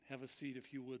have a seat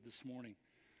if you would this morning,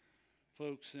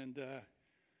 folks. And I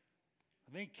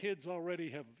think kids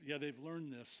already they've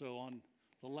learned this. So on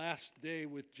the last day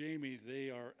with Jamie, they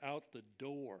are out the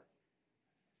door.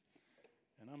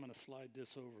 And I'm going to slide this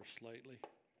over slightly.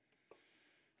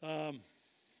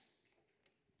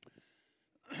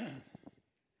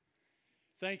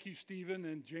 Thank you, Stephen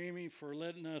and Jamie, for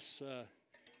letting us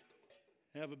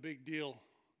have a big deal.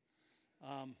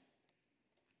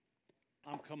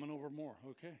 I'm coming over more,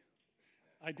 okay?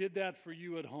 I did that for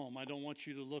you at home. I don't want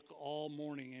you to look all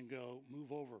morning and go,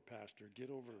 move over, Pastor,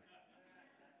 get over.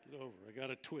 Get over. I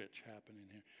got a twitch happening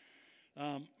here.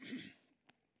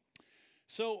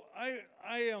 So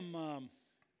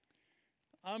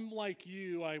I'm like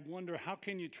you. I wonder, how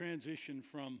can you transition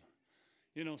from,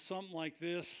 something like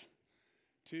this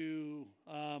to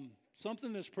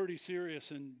something that's pretty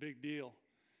serious and big deal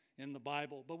in the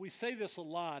Bible. But we say this a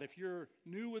lot. If you're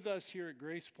new with us here at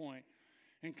Grace Point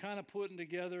and kind of putting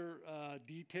together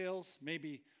details,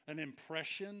 maybe an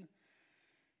impression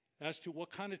as to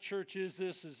what kind of church is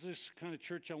this? Is this kind of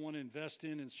church I want to invest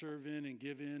in and serve in and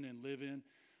give in and live in?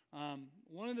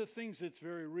 One of the things that's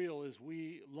very real is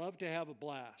we love to have a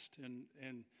blast.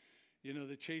 And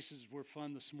the chases were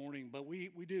fun this morning, but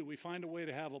we do. We find a way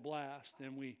to have a blast,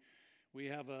 and we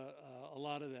have a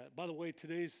lot of that. By the way,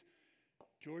 today's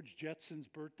George Jetson's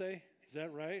birthday. Is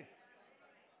that right?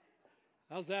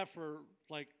 How's that for,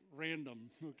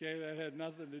 random? Okay, that had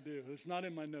nothing to do. It's not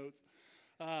in my notes.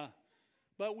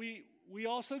 But we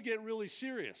also get really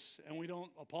serious, and we don't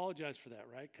apologize for that,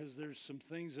 right? Because there's some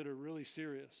things that are really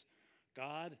serious.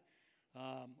 God,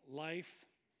 life,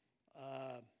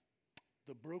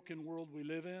 the broken world we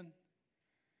live in,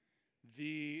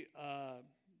 the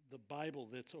Bible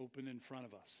that's open in front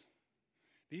of us.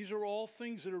 These are all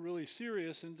things that are really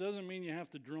serious, and it doesn't mean you have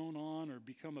to drone on or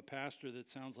become a pastor that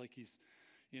sounds like he's,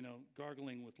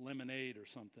 gargling with lemonade or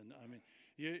something. I mean,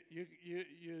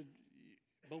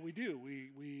 but we do.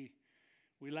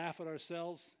 We laugh at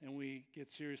ourselves, and we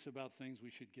get serious about things we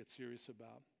should get serious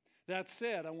about. That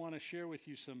said, I want to share with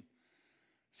you some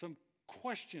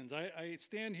questions. I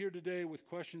stand here today with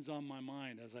questions on my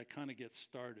mind as I kind of get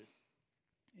started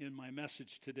in my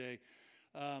message today.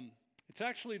 It's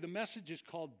actually, the message is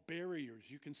called Barriers.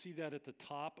 You can see that at the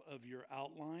top of your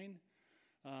outline.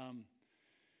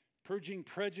 Purging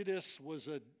Prejudice was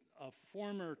a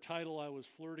former title I was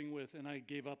flirting with, and I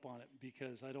gave up on it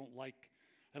because I don't like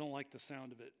the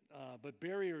sound of it. But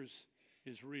Barriers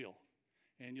is real,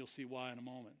 and you'll see why in a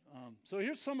moment. So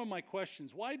here's some of my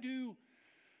questions. Why do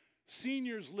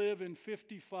seniors live in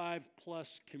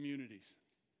 55-plus communities?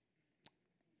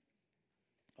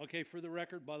 Okay, for the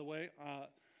record, by the way,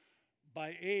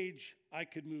 by age, I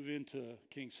could move into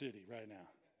King City right now,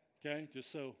 okay? Just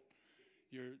so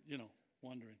you're,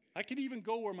 wondering. I could even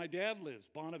go where my dad lives,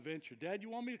 Bonaventure. Dad, you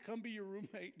want me to come be your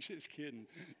roommate? Just kidding.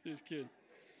 Just kidding.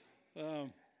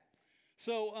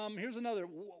 So here's another.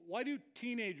 Why do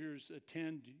teenagers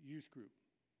attend youth group?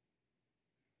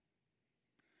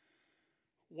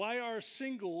 Why are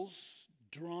singles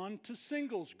drawn to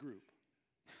singles group?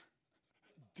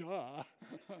 Duh.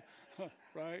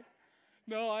 Right?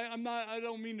 No, I'm not. I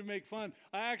don't mean to make fun.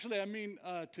 I mean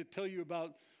to tell you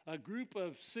about a group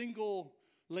of single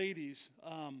ladies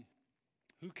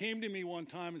who came to me one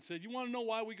time and said, "You want to know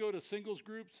why we go to singles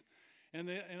groups?" And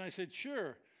I said,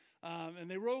 "Sure." And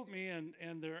they wrote me,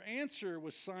 and their answer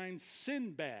was signed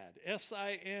Sinbad,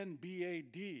 Sinbad.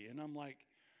 And I'm like,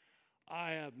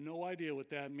 I have no idea what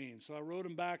that means. So I wrote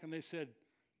them back, and they said,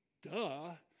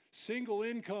 "Duh, single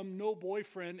income, no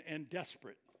boyfriend, and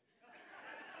desperate."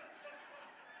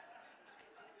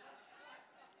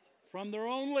 From their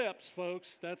own lips,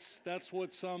 folks. That's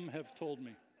what some have told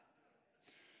me.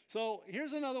 So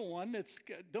here's another one. That's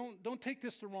don't take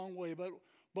this the wrong way, but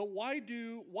why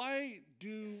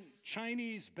do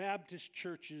Chinese Baptist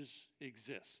churches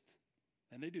exist?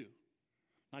 And they do,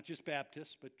 not just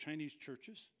Baptists, but Chinese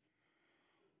churches.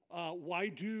 Why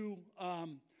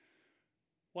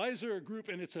is there a group?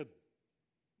 And it's a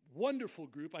wonderful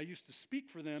group. I used to speak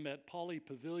for them at Poly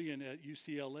Pavilion at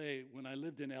UCLA when I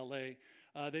lived in LA.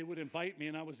 They would invite me,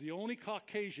 and I was the only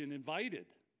Caucasian invited.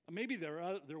 Maybe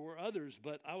there were others,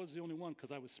 but I was the only one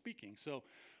because I was speaking.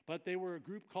 But they were a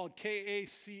group called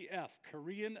KACF,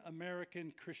 Korean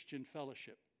American Christian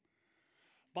Fellowship.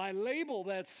 By label,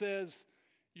 that says,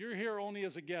 "You're here only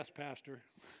as a guest, Pastor."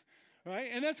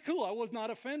 Right? And that's cool. I was not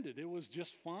offended. It was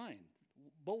just fine.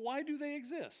 But why do they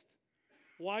exist?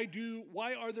 Why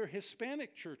are there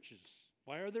Hispanic churches?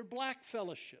 Why are there black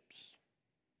fellowships?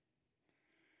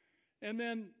 And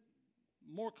then,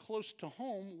 more close to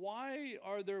home, why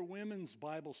are there women's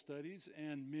Bible studies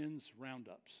and men's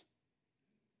roundups?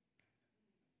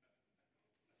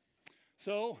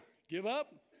 So, give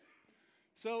up?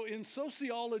 So, in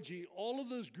sociology, all of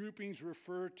those groupings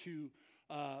refer to,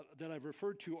 that I've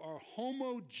referred to are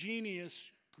homogeneous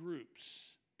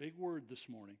groups. Big word this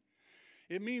morning.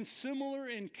 It means similar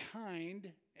in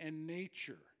kind and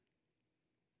nature.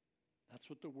 That's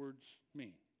what the words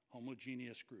mean,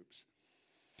 homogeneous groups.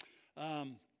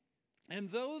 And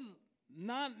though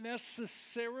not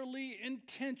necessarily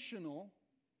intentional,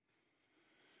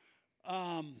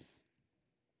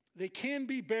 they can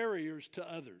be barriers to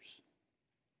others.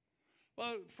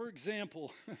 Well, for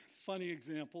example, funny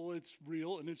example, it's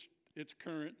real and it's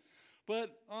current,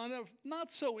 but on a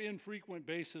not so infrequent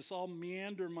basis, I'll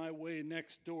meander my way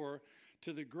next door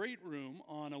to the great room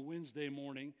on a Wednesday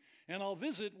morning, and I'll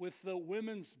visit with the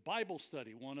women's Bible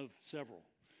study, one of several.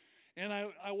 And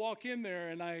I walk in there,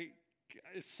 and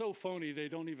it's so phony, they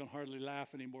don't even hardly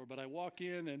laugh anymore, but I walk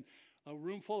in, and a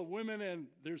room full of women, and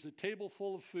there's a table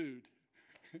full of food.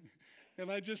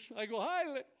 And I go,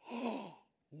 hi, oh,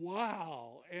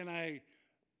 wow. And I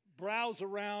browse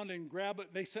around and grab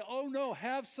it. They say, oh, no,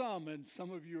 have some. And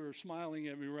some of you are smiling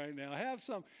at me right now. Have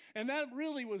some. And that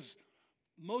really was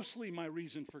mostly my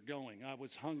reason for going. I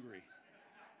was hungry.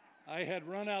 I had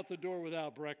run out the door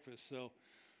without breakfast. So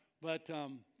I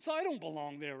don't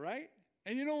belong there, right?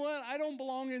 And you know what? I don't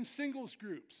belong in singles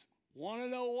groups. Want to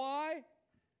know why?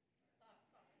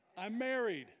 I'm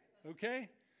married, okay?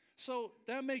 So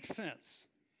that makes sense.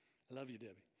 I love you,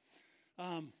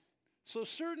 Debbie. So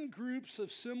certain groups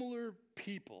of similar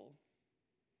people,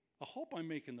 I hope I'm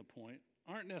making the point,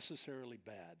 aren't necessarily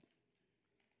bad.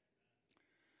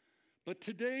 But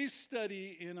today's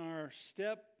study in our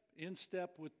In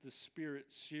Step with the Spirit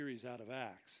series out of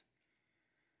Acts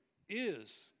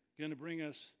is going to bring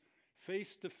us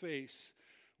face to face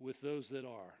with those that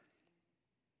are.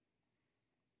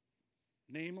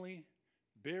 Namely,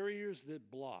 barriers that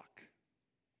block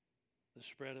the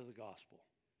spread of the gospel.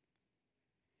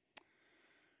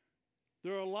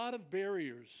 There are a lot of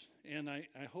barriers, and I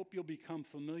hope you'll become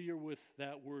familiar with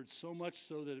that word so much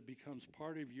so that it becomes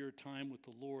part of your time with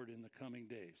the Lord in the coming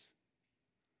days.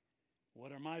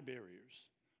 What are my barriers?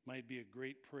 Might be a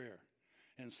great prayer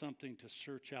and something to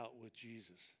search out with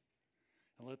Jesus.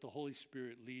 And let the Holy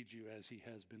Spirit lead you as he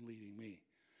has been leading me.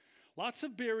 Lots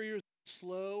of barriers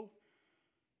slow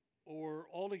or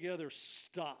altogether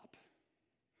stop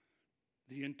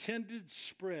the intended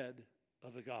spread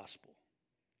of the gospel.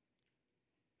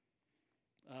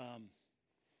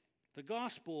 The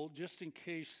gospel, just in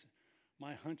case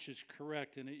my hunch is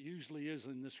correct, and it usually is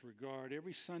in this regard,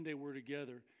 every Sunday we're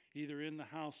together, either in the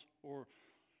house or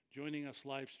joining us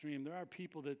live stream, there are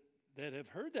people that have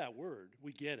heard that word.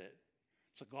 We get it.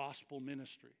 It's a gospel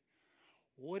ministry.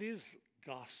 What is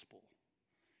gospel?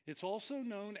 It's also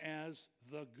known as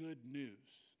the good news,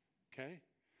 okay?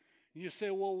 And you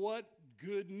say, well, what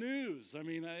good news? I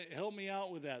mean, help me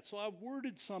out with that. So I've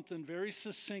worded something very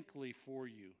succinctly for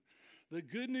you. The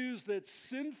good news that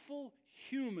sinful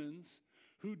humans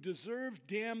who deserve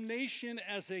damnation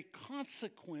as a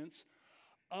consequence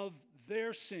of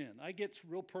their sin, I get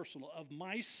real personal, of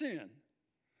my sin,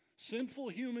 sinful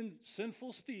human,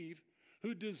 sinful Steve,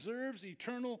 who deserves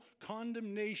eternal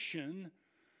condemnation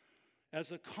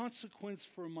as a consequence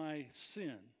for my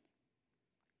sin,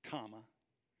 comma,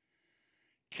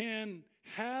 can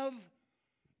have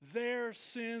their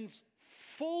sins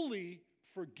fully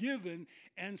forgiven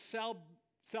and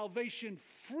salvation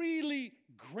freely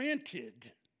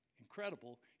granted.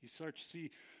 Incredible. You start to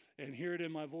see and hear it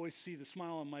in my voice, see the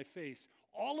smile on my face.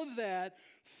 All of that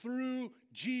through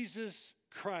Jesus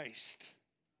Christ.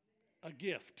 A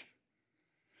gift.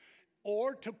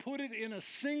 Or to put it in a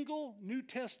single New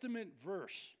Testament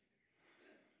verse,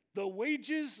 the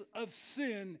wages of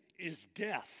sin is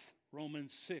death,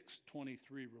 Romans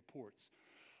 6:23 reports.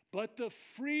 But the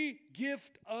free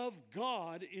gift of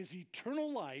God is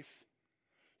eternal life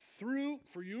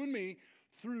for you and me,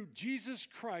 through Jesus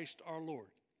Christ our Lord.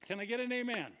 Can I get an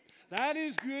amen? That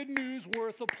is good news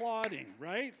worth applauding,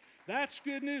 right? That's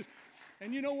good news.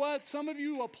 And you know what? Some of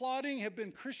you applauding have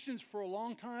been Christians for a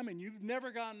long time and you've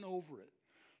never gotten over it.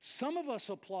 Some of us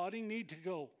applauding need to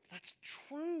go, that's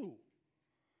true.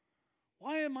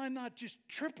 Why am I not just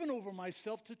tripping over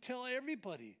myself to tell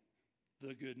everybody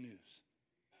the good news?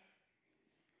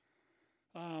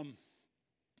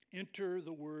 Enter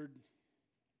the word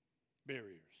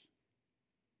barriers.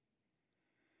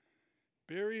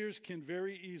 Barriers can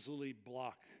very easily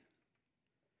block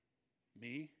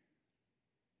me,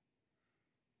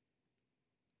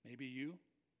 maybe you,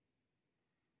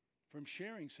 from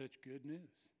sharing such good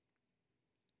news.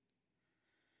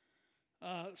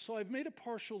 So I've made a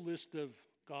partial list of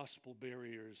gospel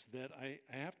barriers that I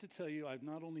have to tell you, I've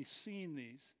not only seen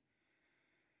these,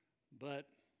 but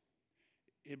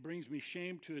it brings me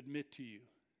shame to admit to you,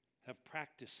 have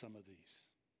practiced some of these.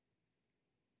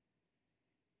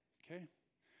 Okay?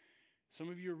 Some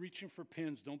of you are reaching for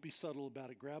pens. Don't be subtle about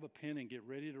it. Grab a pen and get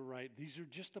ready to write. These are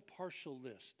just a partial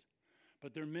list,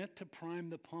 but they're meant to prime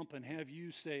the pump and have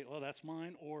you say, oh, that's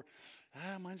mine, or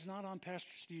mine's not on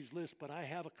Pastor Steve's list, but I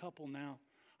have a couple now.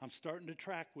 I'm starting to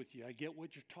track with you. I get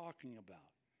what you're talking about.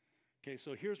 Okay,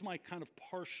 so here's my kind of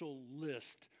partial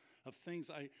list of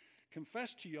things I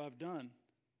confess to you I've done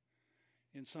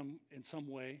in some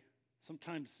way,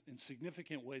 sometimes in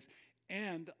significant ways,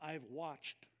 and I've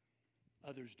watched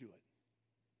others do it.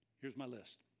 Here's my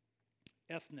list.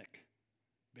 Ethnic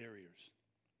barriers.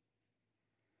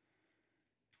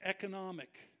 Economic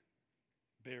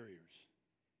barriers.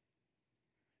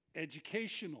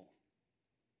 Educational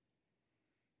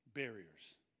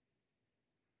barriers.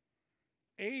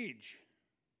 Age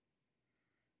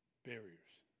barriers.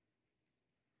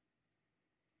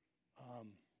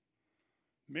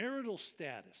 Marital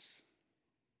status.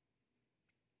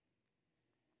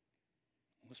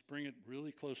 Let's bring it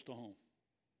really close to home.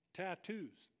 Tattoos.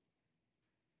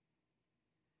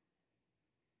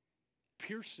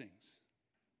 Piercings.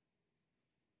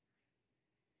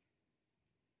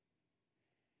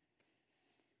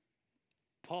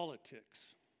 Politics.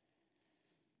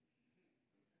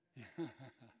 I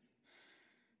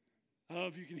don't know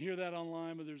if you can hear that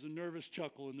online, but there's a nervous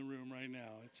chuckle in the room right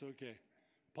now. It's okay.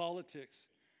 Politics.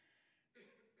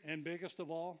 And biggest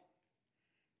of all,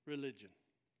 religion.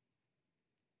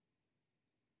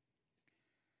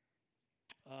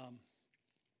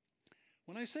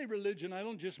 When I say religion, I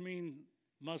don't just mean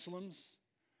Muslims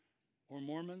or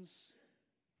Mormons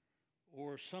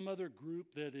or some other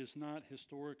group that is not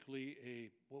historically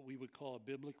what we would call a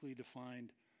biblically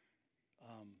defined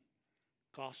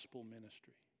gospel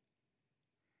ministry.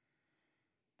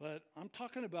 But I'm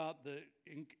talking about the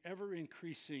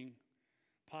ever-increasing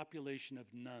population of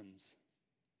nuns.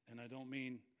 And I don't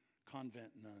mean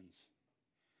convent nuns.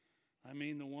 I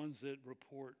mean the ones that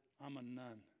report, I'm a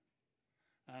nun.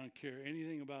 I don't care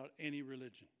anything about any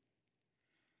religion.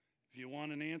 If you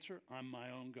want an answer, I'm my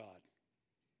own God.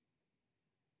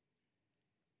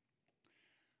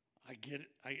 I get it.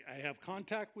 I have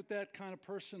contact with that kind of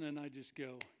person, and I just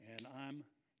go, and I'm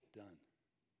done.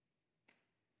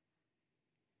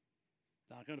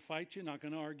 Not going to fight you, not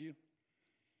going to argue.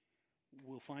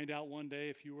 We'll find out one day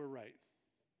if you were right.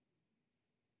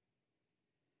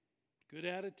 Good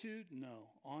attitude? No.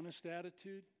 Honest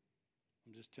attitude?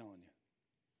 I'm just telling you.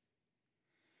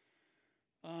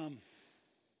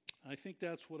 I think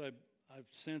that's what I've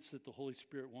sensed that the Holy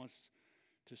Spirit wants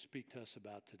to speak to us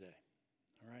about today.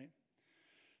 All right?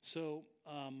 So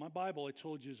my Bible, I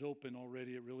told you, is open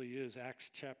already. It really is.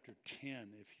 Acts chapter 10.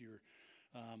 If you're,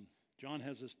 John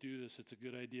has us do this. It's a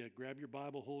good idea. Grab your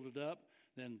Bible, hold it up,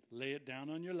 then lay it down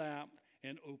on your lap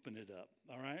and open it up.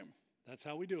 All right? That's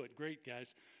how we do it. Great,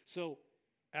 guys. So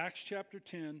Acts chapter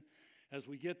 10, as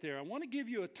we get there, I want to give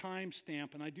you a time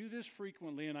stamp, and I do this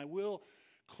frequently, and I will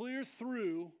clear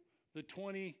through the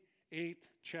 28th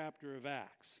chapter of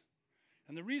Acts.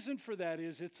 And the reason for that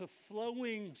is it's a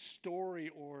flowing story,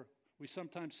 or we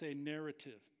sometimes say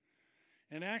narrative.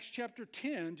 In Acts chapter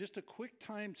 10, just a quick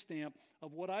time stamp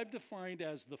of what I've defined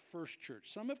as the first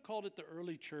church. Some have called it the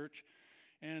early church,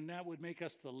 and that would make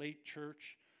us the late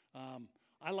church.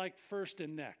 I like first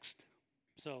and next.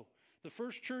 So the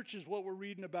first church is what we're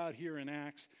reading about here in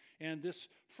Acts. And this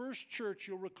first church,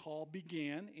 you'll recall,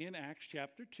 began in Acts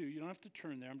chapter 2. You don't have to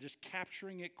turn there. I'm just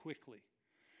capturing it quickly.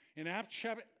 In Acts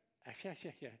chapter...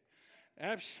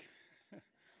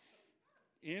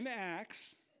 in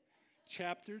Acts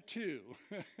chapter 2.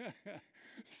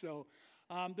 So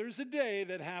there's a day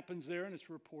that happens there, and it's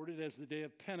reported as the day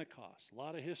of Pentecost. A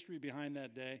lot of history behind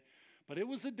that day. But it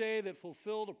was a day that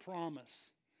fulfilled a promise.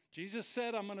 Jesus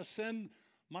said, I'm going to send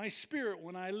my Spirit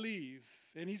when I leave,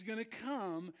 and he's going to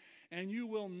come, and you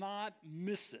will not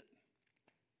miss it.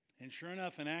 And sure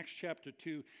enough, in Acts chapter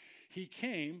 2, he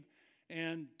came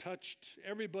and touched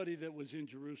everybody that was in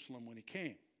Jerusalem when he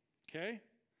came. Okay?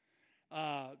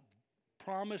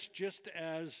 Promised just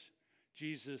as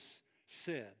Jesus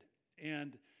said.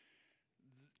 And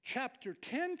chapter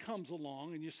 10 comes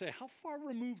along, and you say, how far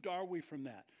removed are we from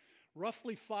that?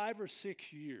 Roughly 5 or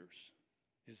 6 years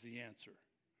is the answer.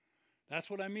 That's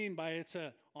what I mean by it's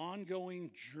an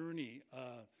ongoing journey,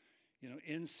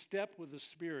 in step with the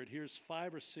Spirit. Here's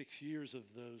 5 or 6 years of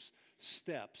those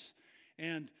steps.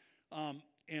 And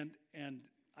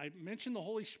I mentioned the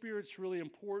Holy Spirit's really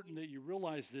important that you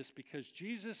realize this, because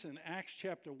Jesus in Acts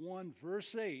chapter 1,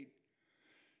 verse 8,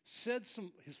 said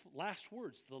his last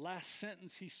words, the last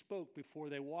sentence he spoke before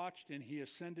they watched, and he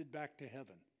ascended back to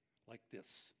heaven like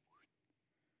this.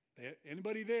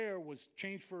 Anybody there was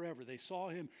changed forever. They saw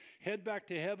him head back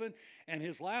to heaven, and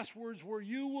his last words were,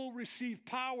 "You will receive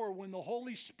power when the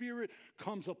Holy Spirit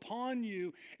comes upon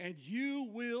you, and you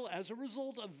will, as a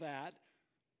result of that,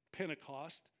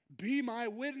 Pentecost, be my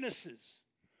witnesses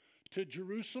to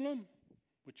Jerusalem,"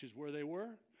 which is where they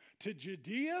were, to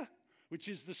Judea, which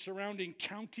is the surrounding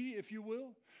county, if you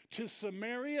will, to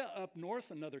Samaria up north,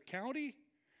 another county,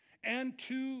 and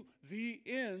to the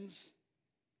ends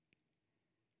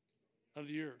of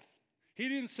the earth. He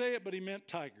didn't say it, but he meant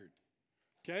Tigard.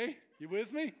 Okay? You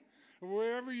with me?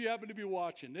 Wherever you happen to be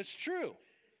watching. It's true.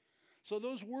 So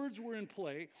those words were in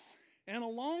play. And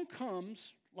along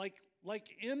comes, like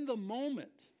in the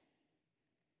moment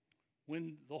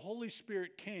when the Holy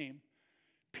Spirit came,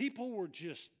 people were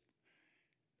just,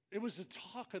 it was the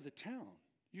talk of the town.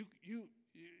 You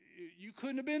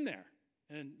couldn't have been there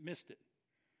and missed it.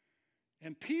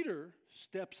 And Peter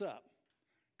steps up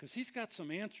because he's got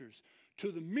some answers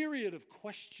to the myriad of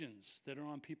questions that are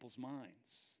on people's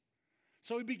minds.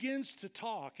 So he begins to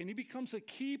talk, and he becomes a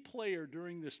key player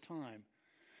during this time.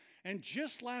 And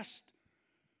just last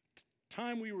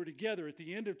time we were together at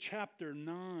the end of chapter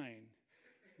 9,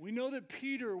 we know that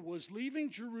Peter was leaving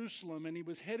Jerusalem, and he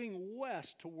was heading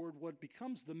west toward what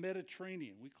becomes the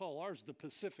Mediterranean. We call ours the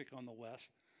Pacific on the west.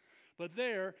 But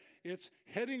there, it's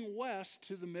heading west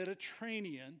to the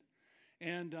Mediterranean,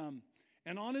 and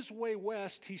on his way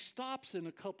west, he stops in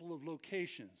a couple of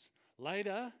locations.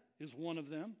 Lydda is one of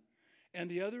them, and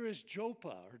the other is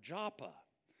Joppa.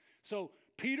 So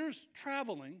Peter's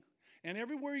traveling, and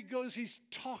everywhere he goes, he's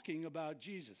talking about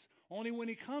Jesus. Only when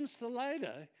he comes to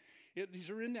Lydda, these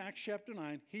are in Acts chapter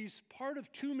 9, he's part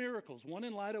of two miracles, one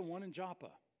in Lydda, one in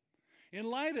Joppa. In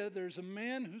Lydda, there's a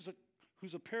man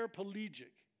who's a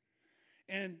paraplegic,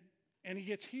 and he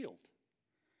gets healed.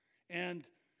 And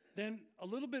then a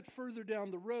little bit further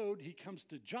down the road, he comes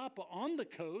to Joppa on the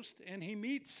coast, and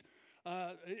he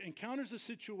encounters a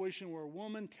situation where a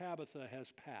woman, Tabitha,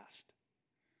 has passed.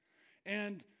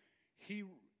 And the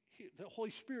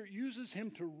Holy Spirit uses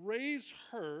him to raise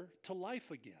her to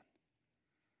life again.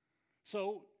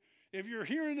 So if you're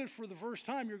hearing it for the first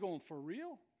time, you're going, for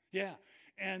real? Yeah.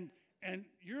 And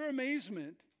your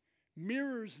amazement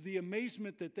mirrors the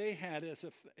amazement that they had as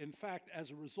a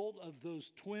result of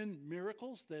those twin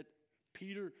miracles that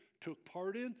Peter took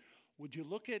part in. Would you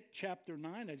look at chapter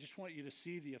 9? I just want you to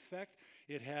see the effect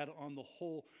it had on the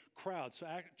whole crowd. So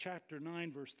chapter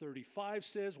 9, verse 35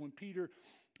 says, when Peter,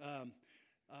 I'm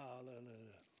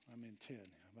in 10.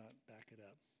 How about back it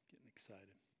up? Getting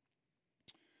excited.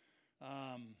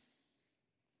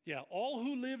 All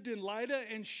who lived in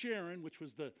Lydda and Sharon, which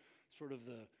was the sort of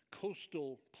the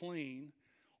coastal plain,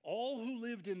 all who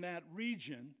lived in that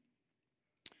region,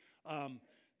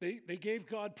 they gave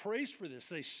God praise for this.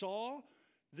 They saw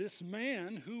this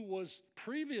man who was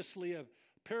previously a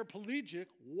paraplegic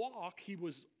walk. He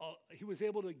was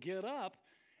able to get up,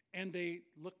 and they,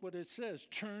 look what it says,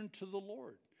 turned to the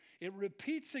Lord. It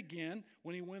repeats again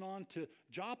when he went on to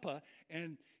Joppa,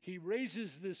 and he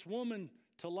raises this woman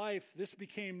to life. This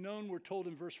became known, we're told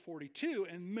in verse 42,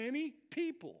 and many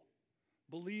people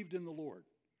believed in the Lord.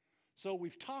 So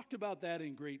we've talked about that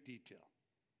in great detail.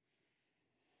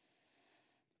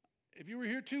 If you were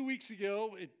here 2 weeks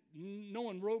ago, no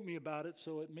one wrote me about it,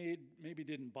 so it maybe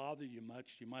didn't bother you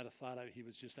much. You might have thought he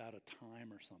was just out of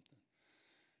time or something.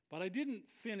 But I didn't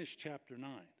finish chapter 9.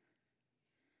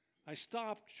 I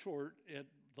stopped short at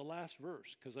the last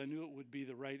verse because I knew it would be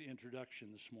the right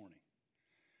introduction this morning.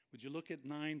 Would you look at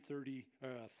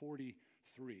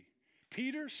 9:43?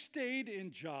 Peter stayed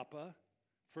in Joppa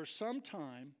for some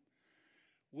time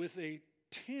with a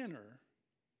tanner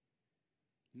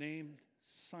named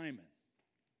Simon.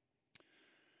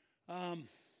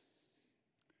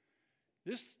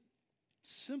 This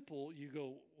simple, you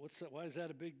go, what's that? Why is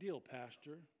that a big deal,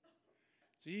 Pastor?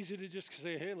 It's easy to just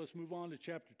say, hey, let's move on to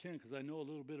chapter 10 because I know a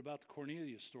little bit about the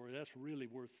Cornelius story. That's really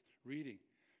worth reading.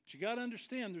 But you got to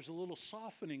understand there's a little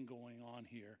softening going on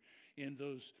here in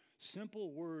those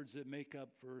simple words that make up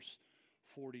verse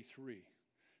 43.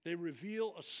 They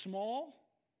reveal a small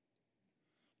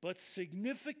but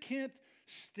significant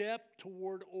step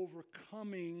toward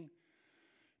overcoming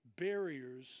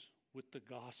barriers with the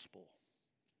gospel.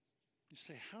 You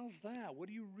say, how's that? What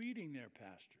are you reading there,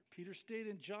 Pastor? Peter stayed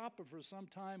in Joppa for some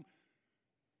time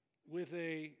with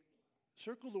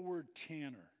circle the word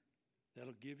tanner.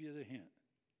 That'll give you the hint.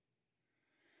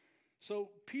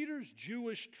 So Peter's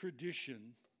Jewish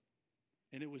tradition,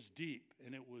 and it was deep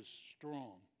and it was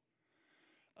strong,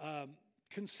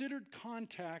 considered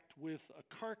contact with a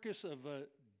carcass of a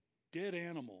dead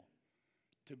animal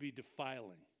to be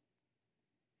defiling,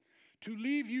 to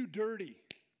leave you dirty,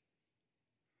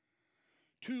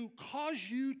 to cause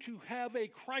you to have a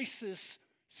crisis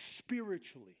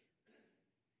spiritually.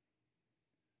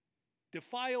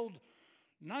 Defiled,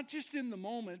 not just in the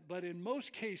moment, but in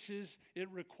most cases, it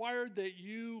required that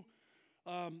you're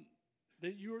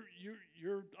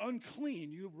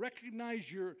unclean. You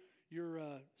recognize your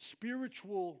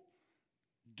spiritual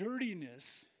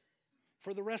dirtiness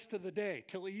for the rest of the day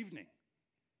till evening.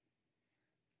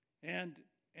 And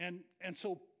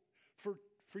so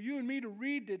for you and me to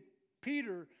read that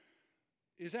Peter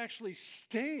is actually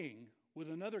staying with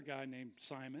another guy named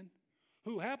Simon,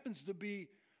 who happens to be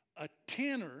a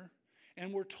tanner,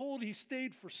 and we're told he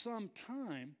stayed for some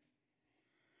time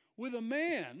with a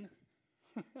man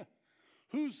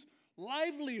whose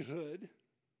livelihood,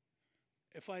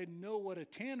 if I know what a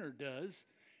tanner does,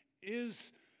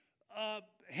 is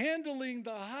handling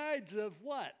the hides of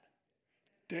what?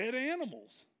 Dead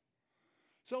animals.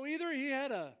 So either he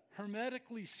had a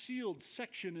hermetically sealed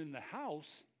section in the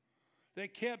house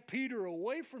that kept Peter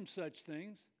away from such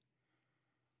things,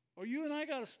 or you and I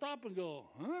got to stop and go,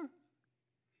 huh?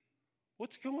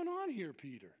 What's going on here,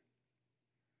 Peter?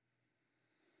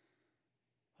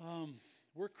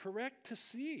 We're correct to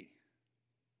see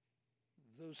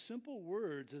those simple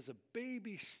words as a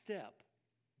baby step,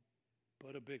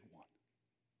 but a big one,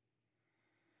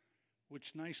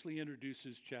 which nicely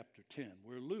introduces chapter 10,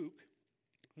 where Luke,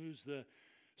 who's the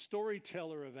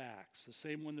storyteller of Acts, the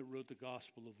same one that wrote the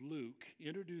Gospel of Luke,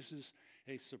 introduces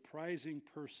a surprising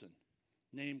person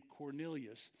named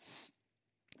Cornelius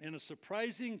and a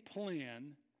surprising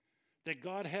plan that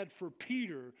God had for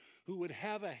Peter, who would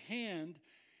have a hand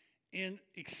in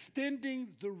extending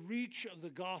the reach of the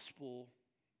gospel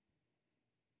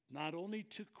not only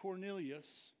to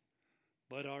Cornelius,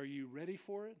 but are you ready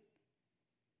for it?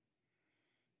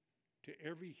 To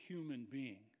every human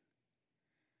being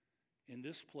in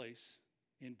this place,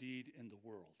 indeed in the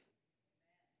world.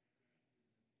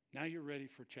 Now you're ready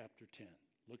for chapter 10.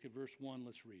 Look at verse 1,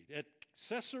 let's read. At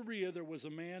Caesarea, there was a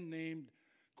man named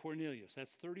Cornelius.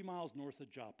 That's 30 miles north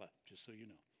of Joppa, just so you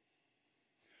know.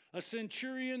 A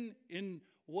centurion in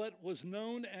what was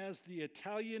known as the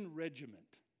Italian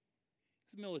regiment.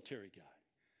 He's a military guy.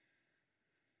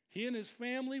 He and his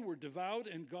family were devout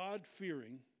and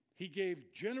God-fearing. He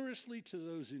gave generously to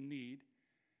those in need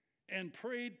and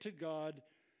prayed to God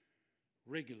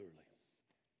regularly.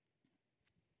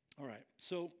 All right,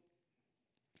 so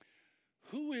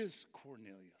who is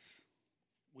Cornelius?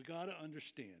 We got to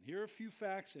understand. Here are a few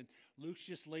facts, and Luke's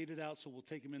just laid it out, so we'll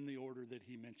take them in the order that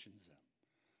he mentions them.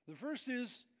 The first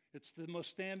is, it's the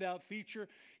most standout feature,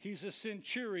 he's a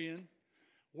centurion,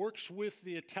 works with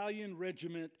the Italian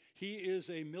regiment. He is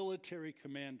a military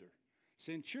commander.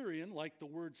 Centurion, like the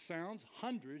word sounds,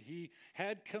 100. He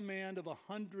had command of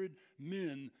 100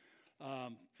 men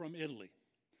from Italy.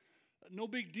 No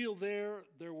big deal there.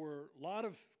 There were a lot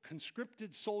of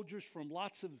conscripted soldiers from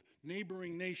lots of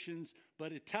neighboring nations,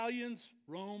 but Italians,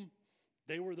 Rome,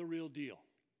 they were the real deal.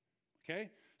 Okay?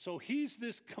 So he's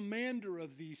this commander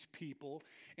of these people,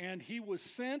 and he was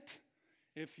sent,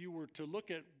 if you were to look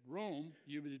at Rome,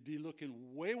 you would be looking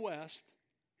way west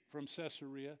from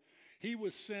Caesarea. He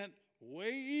was sent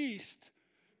way east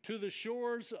to the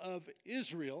shores of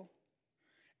Israel,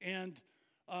 and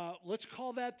let's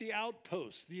call that the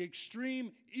outpost, the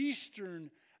extreme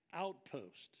eastern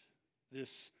outpost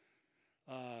this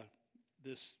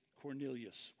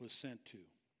Cornelius was sent to.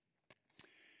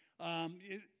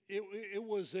 It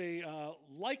was a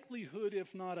likelihood,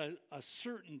 if not a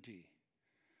certainty,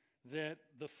 that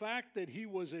the fact that he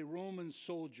was a Roman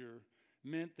soldier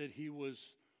meant that he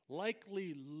was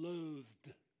likely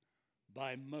loathed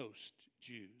by most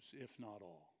Jews, if not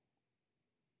all.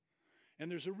 And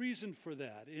there's a reason for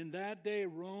that. In that day,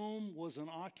 Rome was an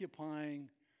occupying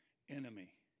enemy.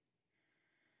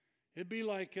 It'd be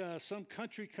like some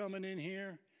country coming in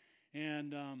here,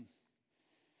 and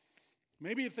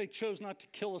maybe if they chose not to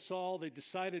kill us all, they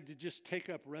decided to just take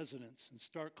up residence and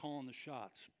start calling the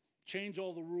shots, change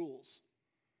all the rules,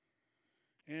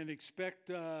 and expect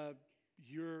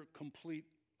your complete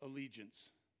allegiance,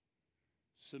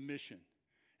 submission.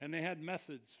 And they had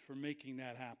methods for making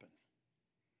that happen.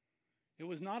 It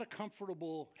was not a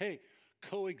comfortable,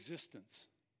 coexistence.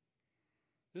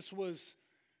 This was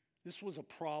a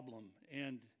problem,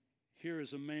 and here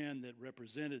is a man that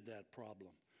represented that problem.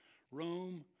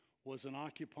 Rome was an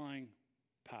occupying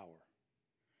power,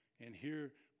 and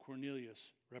here Cornelius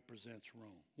represents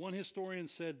Rome. One historian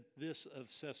said this of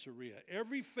Caesarea: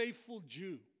 every faithful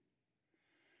Jew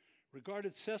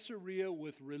regarded Caesarea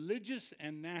with religious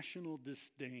and national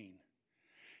disdain.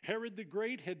 Herod the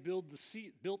Great had built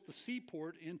the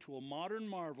seaport into a modern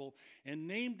marvel and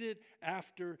named it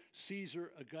after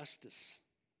Caesar Augustus.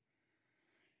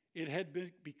 It had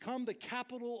become the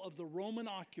capital of the Roman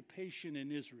occupation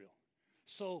in Israel.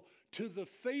 So, to the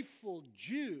faithful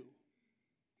Jew,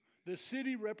 the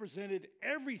city represented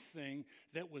everything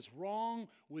that was wrong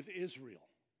with Israel: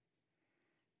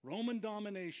 Roman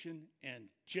domination and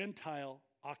Gentile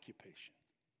occupation.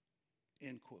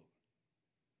 End quote.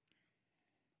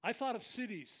 I thought of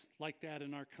cities like that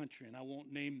in our country, and I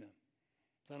won't name them.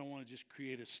 I don't want to just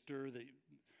create a stir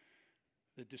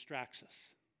that distracts us.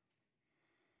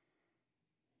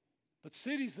 But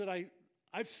cities that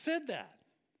I've said that.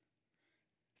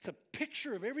 It's a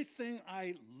picture of everything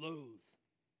I loathe.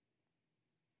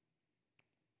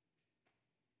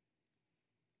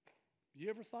 You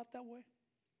ever thought that way?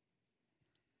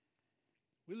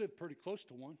 We live pretty close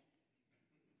to one.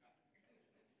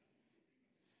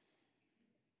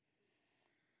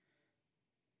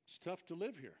 It's tough to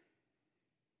live here.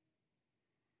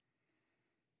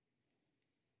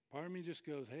 Part of me just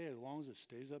goes, hey, as long as it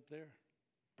stays up there,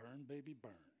 burn, baby,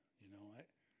 burn. You know,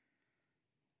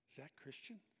 is that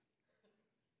Christian?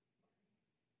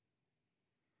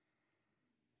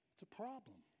 It's a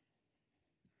problem.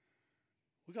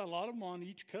 We got a lot of them on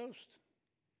each coast,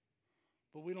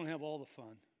 but we don't have all the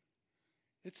fun.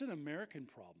 It's an American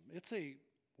problem. It's a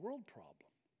world problem.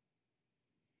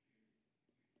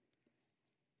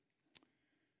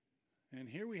 And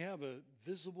here we have a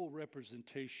visible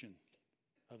representation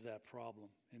of that problem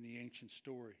in the ancient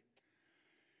story.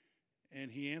 And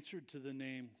he answered to the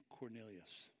name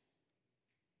Cornelius.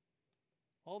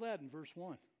 All that in verse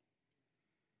 1.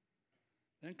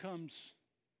 Then comes,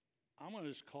 I'm going to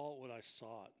just call it what I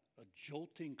saw it, a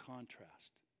jolting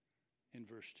contrast in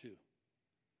verse 2.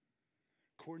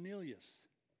 Cornelius,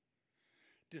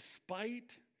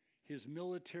 despite his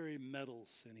military medals,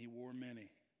 and he wore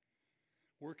many,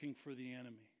 working for the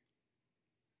enemy,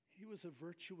 he was a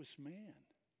virtuous man.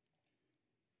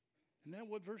 Isn't that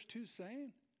what verse 2 is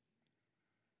saying?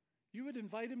 You would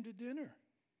invite him to dinner.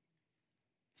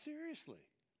 Seriously.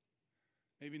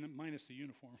 Maybe minus the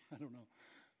uniform, I don't know.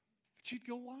 But you'd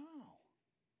go, wow.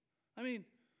 I mean,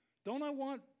 don't I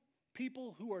want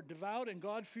people who are devout and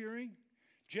God-fearing,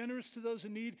 generous to those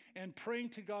in need, and praying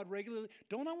to God regularly?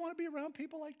 Don't I want to be around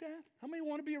people like that? How many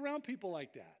want to be around people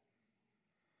like that?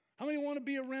 How many want to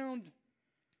be around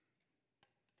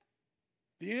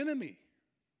the enemy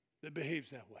that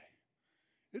behaves that way?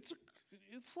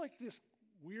 It's like this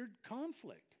weird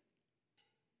conflict.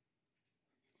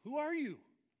 Who are you?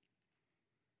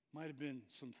 Might have been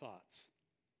some thoughts.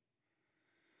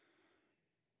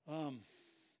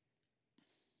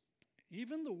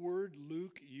 Even the word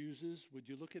Luke uses, would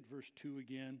you look at verse 2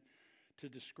 again, to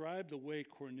describe the way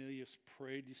Cornelius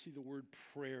prayed. You see the word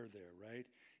prayer there, right?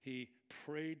 He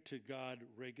prayed to God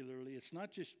regularly. It's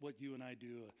not just what you and I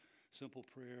do, a simple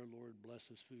prayer, Lord, bless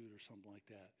this food or something like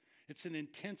that. It's an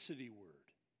intensity word.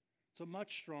 It's a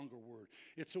much stronger word.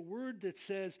 It's a word that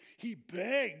says he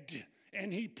begged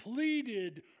and he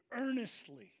pleaded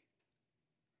earnestly.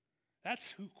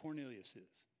 That's who Cornelius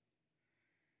is.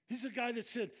 He's a guy that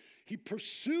said he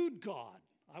pursued God,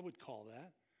 I would call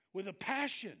that, with a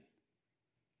passion.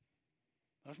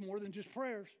 That's more than just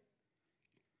prayers.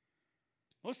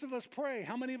 Most of us pray.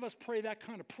 How many of us pray that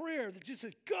kind of prayer that just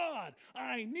says, God,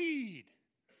 I need.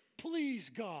 Please,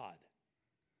 God.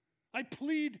 I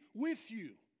plead with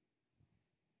you.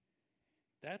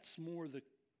 That's more the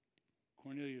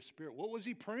Cornelius spirit. What was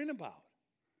he praying about?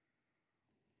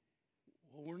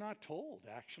 Well, we're not told,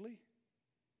 actually.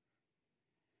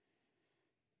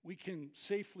 We can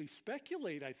safely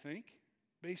speculate, I think,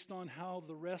 based on how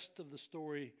the rest of the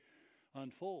story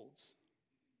unfolds.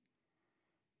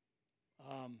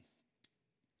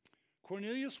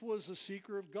 Cornelius was a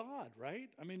seeker of God, right?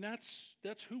 I mean,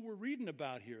 that's who we're reading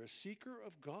about here, a seeker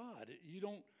of God. You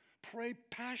don't pray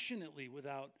passionately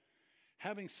without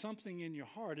having something in your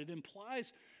heart. It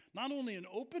implies not only an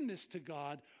openness to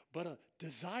God, but a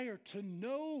desire to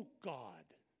know God.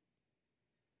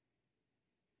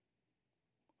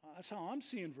 That's how I'm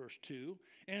seeing verse 2.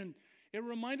 And it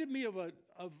reminded me of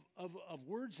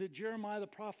words that Jeremiah the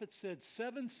prophet said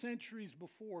 7 centuries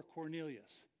before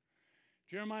Cornelius.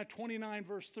 Jeremiah 29,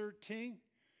 verse 13.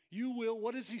 You will,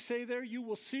 what does he say there? You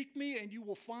will seek me and you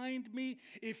will find me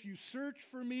if you search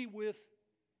for me with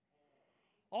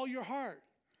all your heart.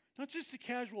 Not just a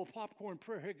casual popcorn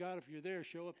prayer. Hey, God, if you're there,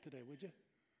 show up today, would you?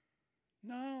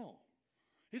 No.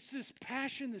 It's this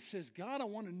passion that says, God, I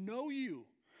want to know you.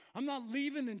 I'm not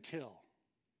leaving until.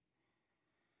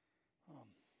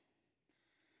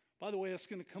 By the way, that's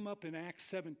going to come up in Acts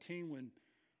 17 when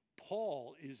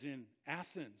Paul is in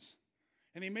Athens.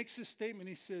 And he makes this statement.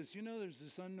 He says, there's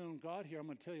this unknown God here. I'm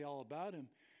going to tell you all about him.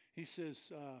 He says,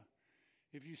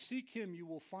 if you seek him, you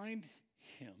will find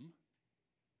him,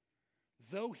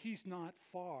 though he's not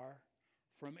far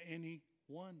from any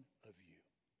one of you.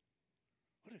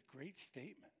 What a great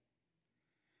statement.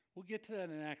 We'll get to that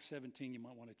in Acts 17. You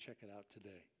might want to check it out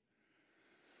today.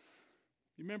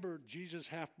 You remember Jesus'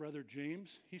 half-brother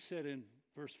James? He said in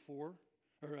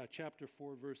chapter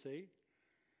 4, verse 8,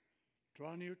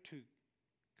 draw near to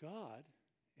God,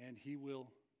 and he will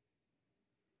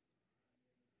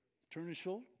turn his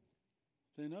shoulder.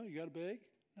 Say, no, you got to beg?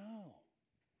 No.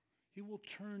 He will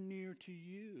turn near to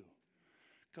you.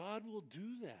 God will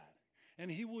do that. And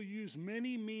he will use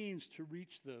many means to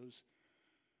reach those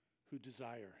who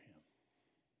desire him.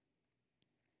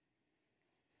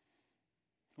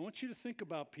 I want you to think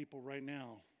about people right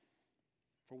now.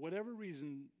 For whatever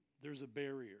reason, there's a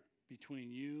barrier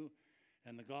between you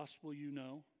and the gospel you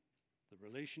know, the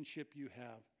relationship you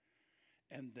have,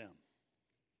 and them.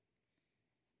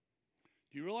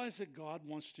 Do you realize that God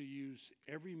wants to use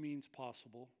every means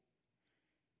possible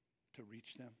to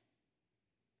reach them?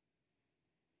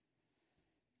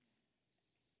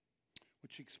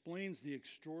 Which explains the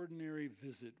extraordinary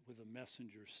visit with a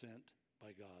messenger sent by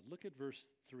God. Look at verse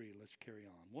 3. Let's carry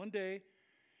on. One day,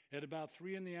 at about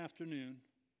 3 p.m,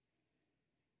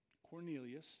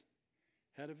 Cornelius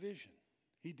had a vision.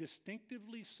 He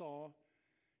distinctively saw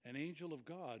an angel of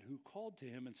God who called to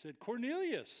him and said,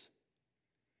 Cornelius!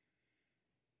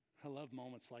 I love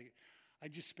moments like it. I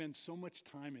just spend so much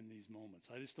time in these moments.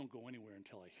 I just don't go anywhere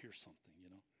until I hear something,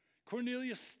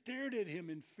 Cornelius stared at him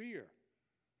in fear.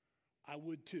 I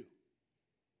would too.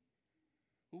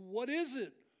 What is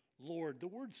it, Lord? The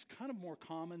word's kind of more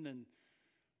common than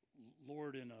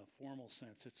Lord in a formal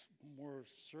sense. It's more,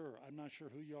 sir. I'm not sure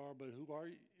who you are, but who are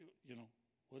you?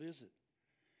 What is it?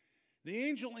 The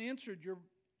angel answered,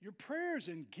 your prayers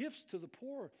and gifts to the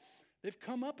poor, they've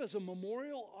come up as a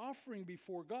memorial offering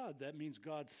before God. That means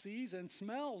God sees and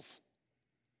smells.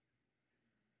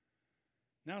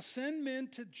 Now send men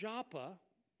to Joppa,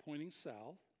 pointing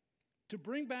south, to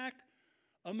bring back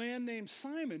a man named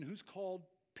Simon who's called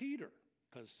Peter,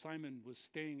 because Simon was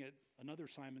staying at another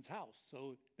Simon's house.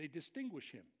 So they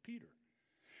distinguish him, Peter.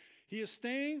 He is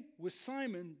staying with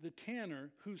Simon the tanner,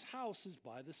 whose house is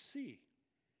by the sea.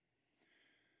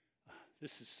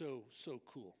 This is so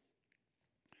cool.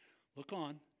 Look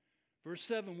on. Verse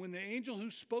 7, when the angel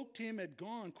who spoke to him had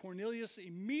gone, Cornelius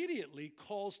immediately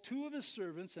calls 2 of his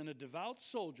servants and a devout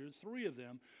soldier, 3 of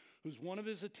them, who's one of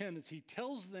his attendants. He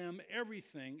tells them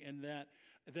everything and that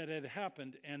had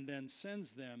happened and then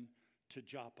sends them to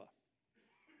Joppa.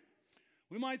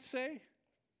 We might say,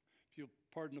 if you'll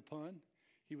pardon the pun,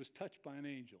 he was touched by an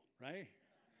angel, right?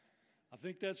 I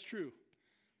think that's true.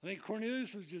 I think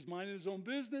Cornelius was just minding his own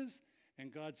business,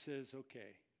 and God says,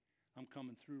 okay, I'm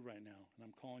coming through right now, and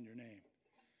I'm calling your name.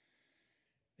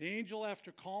 The angel,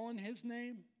 after calling his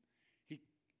name,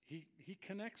 he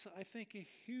connects, I think, a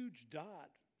huge dot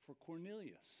for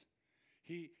Cornelius.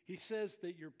 He says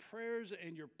that your prayers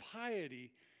and your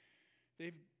piety,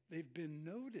 they've been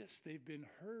noticed, they've been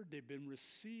heard, they've been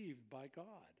received by God.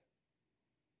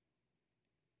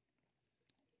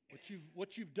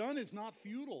 What you've done is not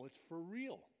futile, it's for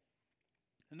real.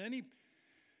 And then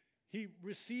he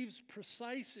receives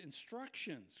precise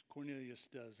instructions, Cornelius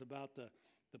does, about the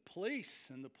place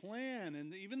and the plan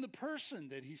and even the person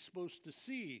that he's supposed to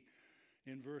see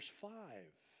in verse 5.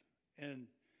 And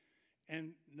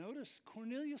notice,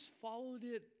 Cornelius followed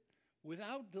it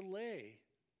without delay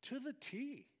to the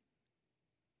T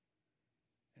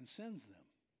and sends them.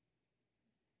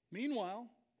 Meanwhile,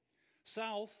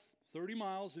 south, 30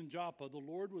 miles in Joppa, the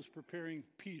Lord was preparing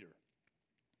Peter.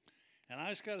 And I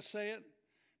just got to say it,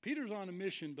 Peter's on a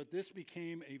mission, but this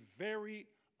became a very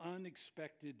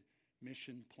unexpected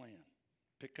mission plan.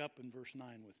 Pick up in verse 9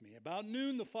 with me. About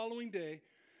noon the following day,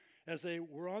 as they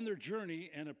were on their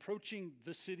journey and approaching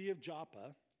the city of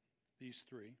Joppa, these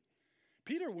 3,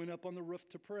 Peter went up on the roof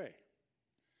to pray.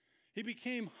 He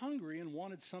became hungry and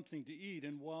wanted something to eat,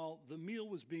 and while the meal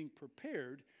was being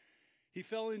prepared, he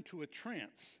fell into a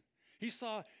trance. He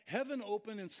saw heaven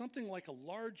open and something like a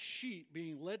large sheet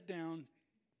being let down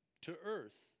to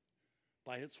earth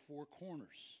by its 4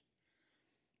 corners.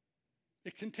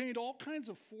 It contained all kinds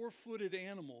of 4-footed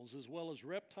animals as well as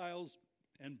reptiles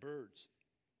and birds.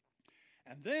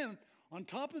 And then, on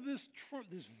top of this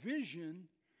vision,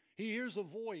 he hears a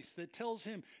voice that tells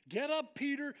him, "Get up,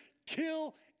 Peter,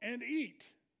 kill and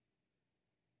eat."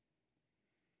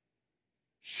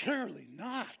 "Surely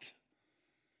not,"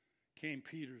 came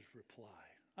Peter's reply.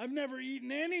 I've never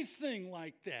eaten anything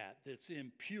like that that's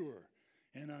impure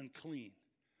and unclean.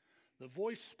 The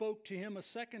voice spoke to him a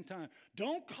second time.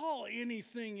 Don't call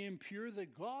anything impure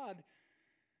that God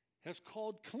has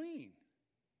called clean.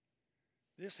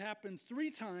 This happened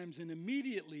 3 times, and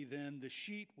immediately then the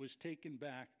sheet was taken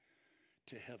back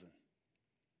to heaven.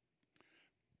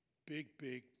 Big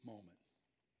moment.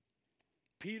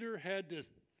 Peter had to,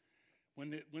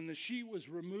 when the sheet was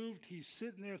removed, he's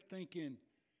sitting there thinking,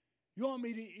 you want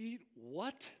me to eat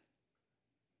what?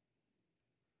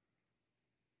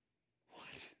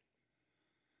 What?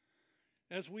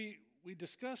 As we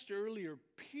discussed earlier,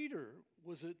 Peter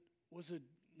was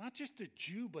not just a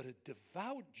Jew, but a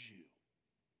devout Jew.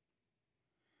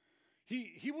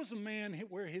 He was a man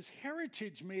where his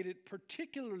heritage made it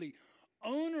particularly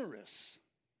onerous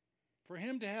for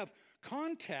him to have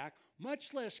contact,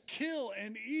 much less kill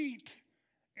and eat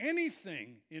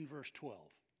anything in verse 12.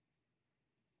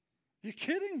 You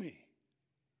kidding me?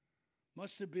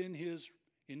 Must have been his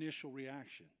initial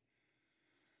reaction.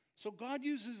 So God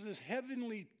uses this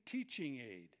heavenly teaching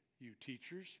aid, you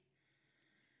teachers,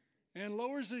 and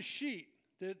lowers a sheet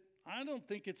that I don't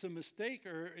think it's a mistake,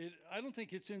 I don't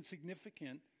think it's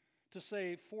insignificant to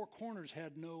say 4 corners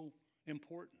had no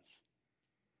importance.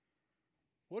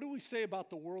 What do we say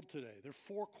about the world today? There are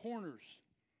 4 corners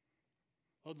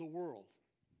of the world.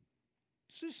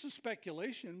 It's just a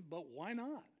speculation, but why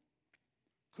not?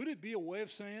 Could it be a way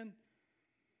of saying,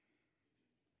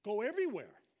 go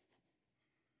everywhere?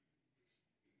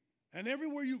 And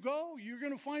everywhere you go, you're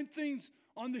going to find things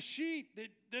on the sheet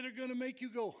that are going to make you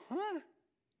go, huh?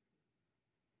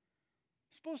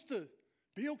 Supposed to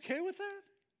be okay with that?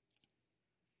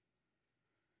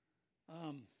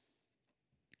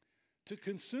 To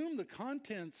consume the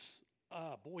contents,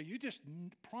 boy, you just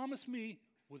promise me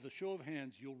with a show of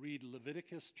hands you'll read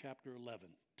Leviticus chapter 11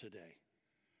 today.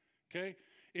 Okay?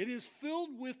 It is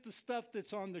filled with the stuff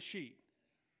that's on the sheet.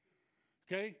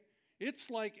 Okay? It's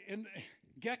like, and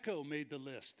gecko made the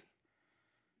list.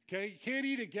 Okay? You can't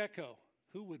eat a gecko.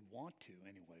 Who would want to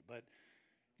anyway? But,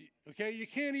 okay, you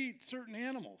can't eat certain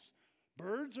animals.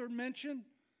 Birds are mentioned.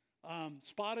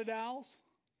 Spotted owls.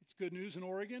 It's good news in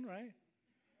Oregon, right?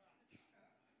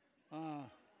 I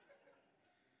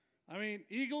mean,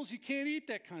 eagles, you can't eat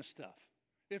that kind of stuff.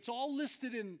 It's all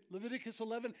listed in Leviticus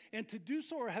 11, and to do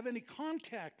so or have any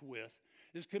contact with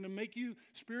is going to make you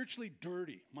spiritually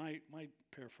dirty. My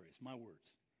paraphrase, my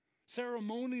words.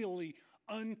 Ceremonially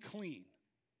unclean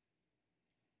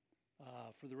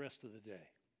for the rest of the day.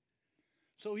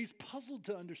 So he's puzzled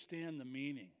to understand the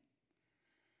meaning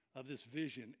of this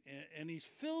vision, and he's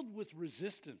filled with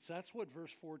resistance. That's what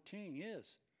verse 14 is.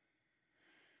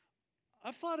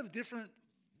 I've thought of different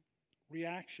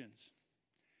reactions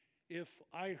if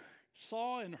I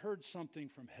saw and heard something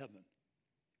from heaven.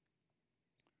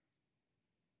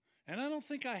 And I don't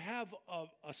think I have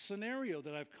a scenario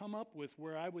that I've come up with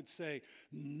where I would say,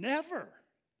 never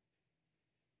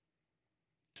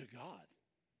to God.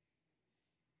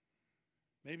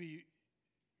 Maybe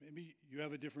you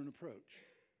have a different approach.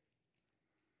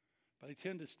 But I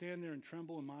tend to stand there and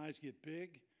tremble and my eyes get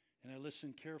big and I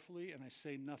listen carefully and I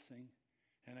say nothing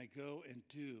and I go and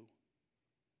do.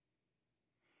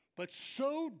 But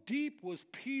so deep was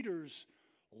Peter's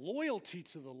loyalty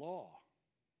to the law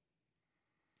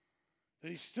that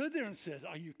he stood there and said,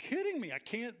 are you kidding me? I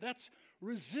can't. That's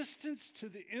resistance to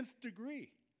the nth degree.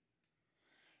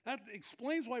 That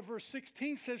explains why verse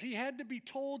 16 says he had to be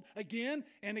told again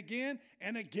and again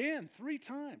and again 3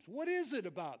 times. What is it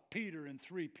about Peter and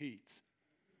 3 Petes?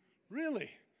 Really?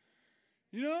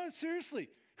 You know, seriously.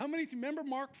 Remember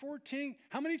Mark 14?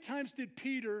 How many times did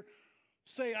Peter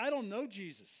say, I don't know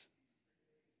Jesus?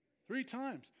 3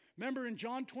 times. Remember in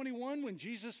John 21 when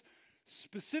Jesus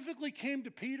specifically came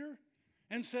to Peter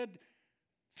and said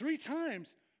 3 times,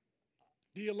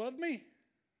 do you love me?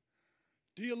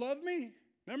 Do you love me?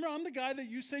 Remember, I'm the guy that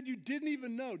you said you didn't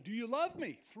even know. Do you love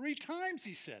me? 3 times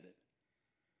he said it.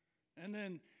 And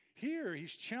then here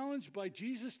he's challenged by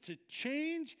Jesus to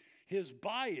change his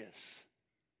bias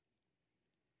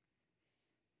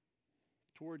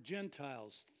toward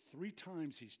Gentiles. 3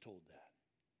 times he's told that.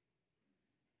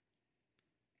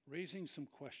 Raising some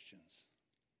questions.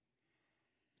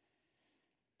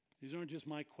 These aren't just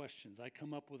my questions. I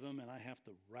come up with them and I have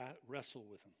to wrestle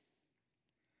with them.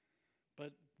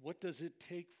 But what does it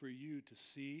take for you to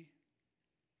see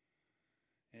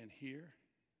and hear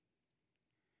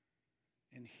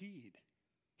and heed?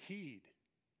 Heed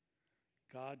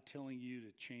God telling you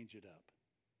to change it up.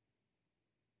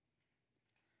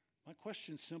 My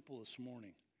question's simple this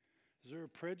morning. Is there a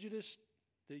prejudice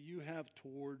that you have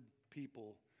toward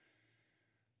people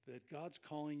that God's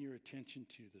calling your attention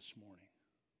to this morning.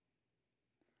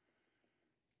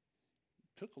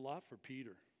 It took a lot for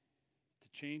Peter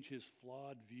to change his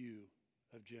flawed view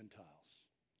of Gentiles.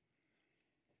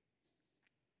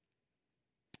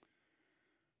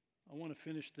 I want to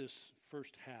finish this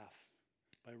first half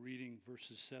by reading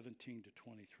verses 17 to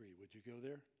 23. Would you go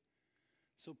there?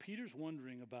 So Peter's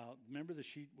wondering about, remember the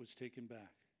sheet was taken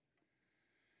back.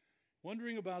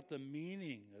 Wondering about the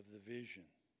meaning of the vision.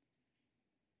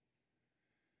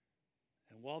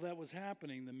 And while that was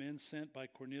happening, the men sent by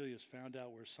Cornelius found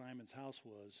out where Simon's house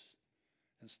was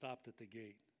and stopped at the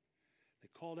gate. They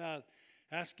called out,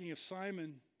 asking if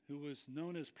Simon, who was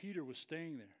known as Peter, was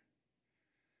staying there.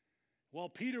 While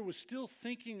Peter was still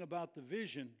thinking about the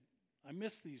vision, I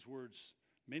missed these words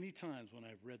many times when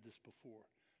I've read this before.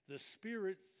 The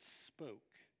Spirit spoke.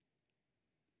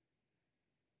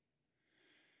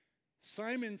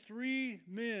 Simon, 3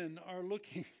 men are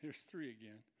looking, there's 3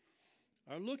 again,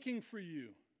 are looking for you.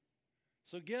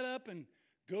 So get up and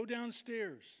go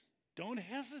downstairs. Don't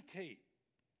hesitate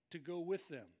to go with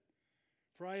them,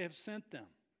 for I have sent them.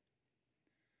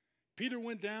 Peter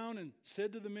went down and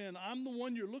said to the men, I'm the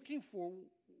one you're looking for.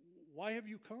 Why have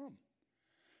you come?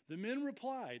 The men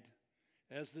replied,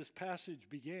 as this passage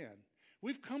began,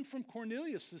 we've come from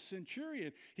Cornelius the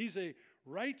centurion. He's a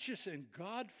righteous and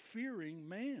God-fearing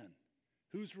man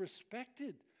who's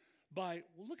respected by,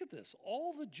 well, look at this,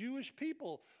 all the Jewish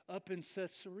people up in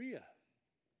Caesarea.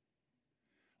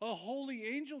 A holy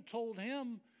angel told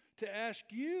him to ask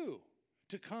you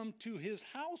to come to his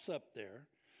house up there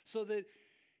so that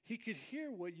he could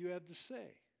hear what you have to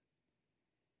say.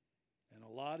 And a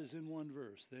lot is in one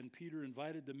verse. Then Peter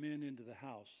invited the men into the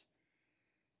house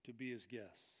to be his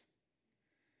guests.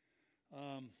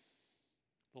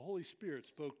 The Holy Spirit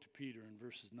spoke to Peter in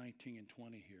verses 19 and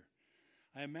 20 here.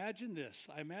 I imagine this.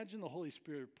 I imagine the Holy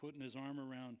Spirit putting his arm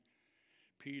around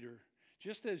Peter,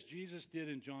 just as Jesus did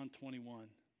in John 21,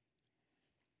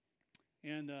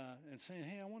 and saying,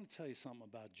 hey, I want to tell you something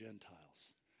about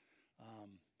Gentiles.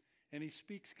 And he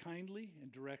speaks kindly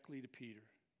and directly to Peter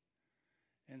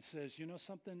and says, you know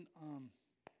something?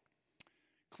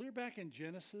 Clear back in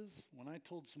Genesis, when I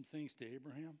told some things to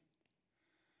Abraham,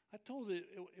 I told it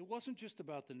wasn't just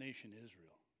about the nation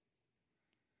Israel.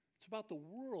 It's about the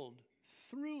world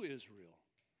through Israel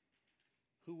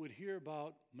who would hear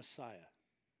about Messiah,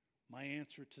 my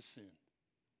answer to sin,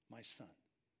 my son.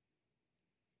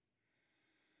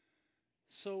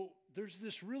 So there's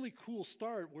this really cool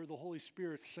start where the Holy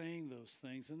Spirit's saying those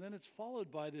things, and then it's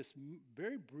followed by this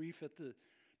very brief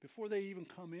before they even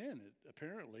come in,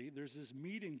 apparently, there's this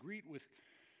meet and greet with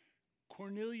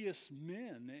Cornelius'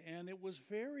 men, and it was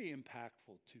very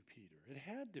impactful to Peter. It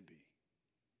had to be.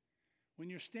 When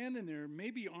you're standing there,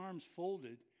 maybe arms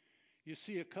folded, you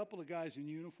see a couple of guys in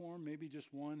uniform, maybe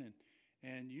just one,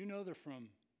 and you know they're from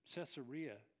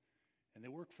Caesarea, and they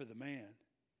work for the man.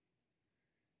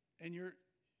 And you're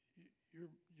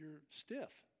stiff.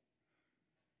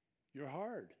 You're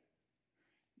hard.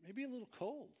 Maybe a little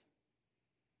cold.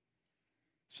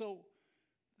 So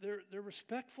they're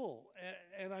respectful,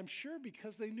 and I'm sure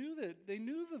because they knew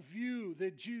the view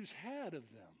that Jews had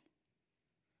of them.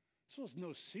 So it's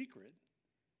no secret.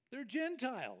 They're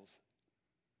Gentiles.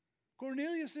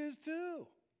 Cornelius is too.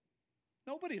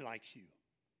 Nobody likes you.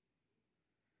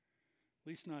 At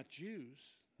least not Jews.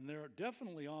 And they're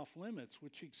definitely off limits,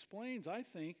 which explains, I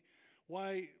think,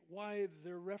 why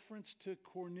their reference to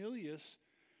Cornelius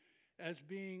as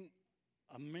being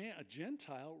a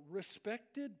Gentile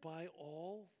respected by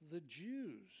all the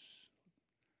Jews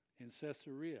in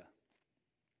Caesarea.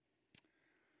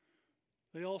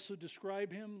 They also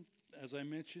describe him, as I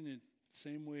mentioned, in the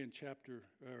same way in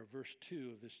verse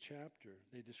 2 of this chapter.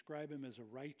 They describe him as a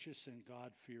righteous and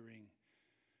God-fearing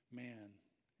man.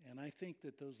 And I think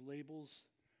that those labels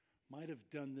might have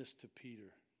done this to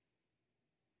Peter.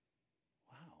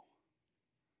 Wow.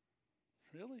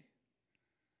 Really?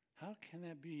 How can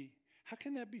that be? How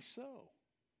can that be so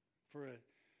for a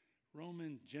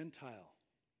Roman Gentile?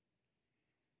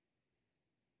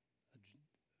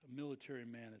 A military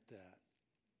man at that.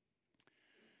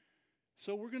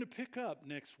 So we're going to pick up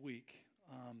next week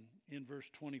in verse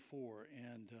 24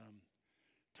 and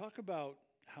talk about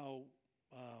how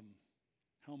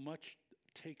much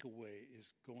takeaway is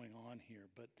going on here.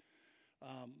 But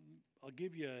I'll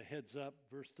give you a heads up.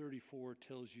 Verse 34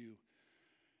 tells you,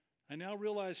 I now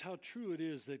realize how true it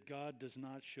is that God does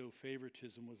not show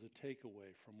favoritism was a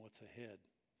takeaway from what's ahead.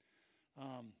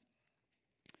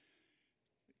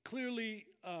 Clearly,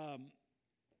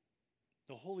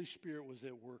 the Holy Spirit was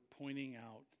at work pointing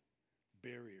out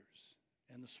barriers.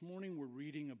 And this morning we're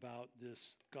reading about this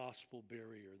gospel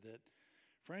barrier that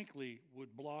frankly,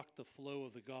 would block the flow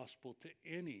of the gospel to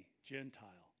any Gentile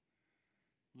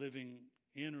living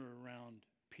in or around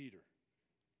Peter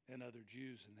and other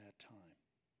Jews in that time.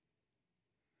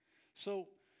 So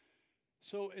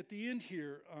at the end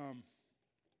here,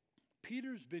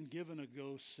 Peter's been given a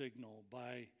go signal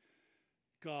by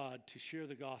God to share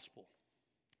the gospel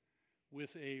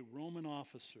with a Roman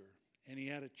officer, and he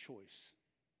had a choice.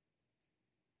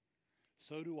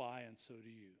 So do I, and so do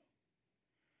you.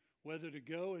 Whether to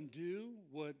go and do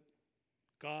what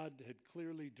God had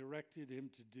clearly directed him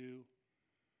to do,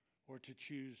 or to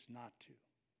choose not to.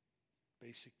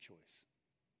 Basic choice.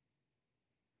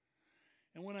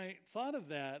 And when I thought of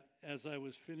that as I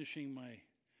was finishing my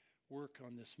work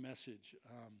on this message,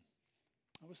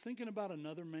 I was thinking about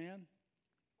another man.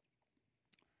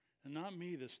 And not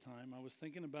me this time. I was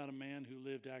thinking about a man who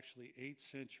lived actually 8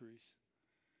 centuries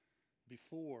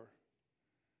before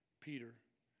Peter.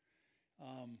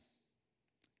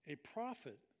 A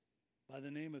prophet by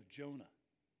the name of Jonah,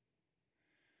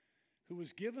 who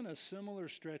was given a similar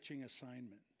stretching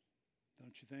assignment,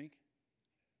 don't you think?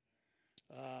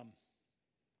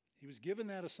 He was given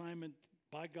that assignment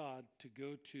by God to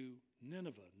go to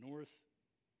Nineveh,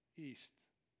 northeast.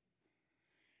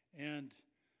 And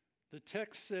the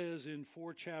text says in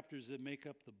 4 chapters that make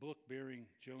up the book bearing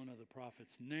Jonah the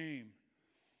prophet's name,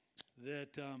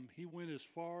 that he went as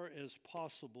far as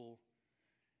possible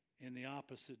in the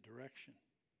opposite direction.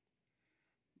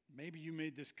 Maybe you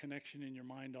made this connection in your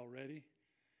mind already.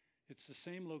 It's the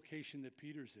same location that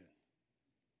Peter's in,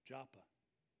 Joppa.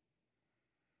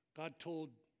 God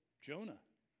told Jonah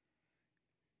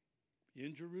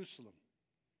in Jerusalem,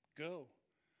 go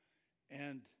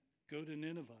and go to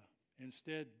Nineveh.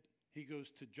 Instead, he goes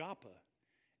to Joppa,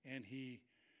 and he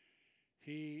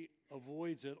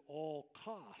avoids at all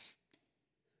cost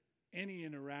any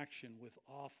interaction with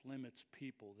off-limits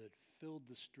people that filled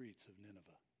the streets of Nineveh.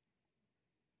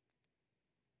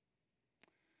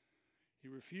 He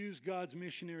refused God's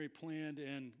missionary plan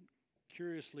and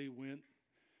curiously went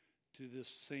to this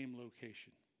same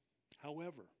location.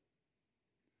 However,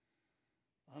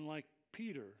 unlike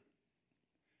Peter,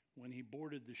 when he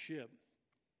boarded the ship,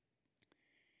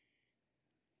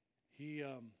 he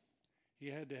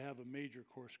had to have a major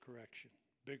course correction,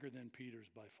 bigger than Peter's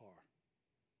by far.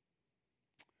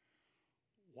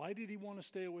 Why did he want to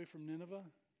stay away from Nineveh?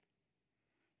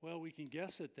 Well, we can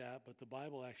guess at that, but the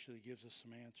Bible actually gives us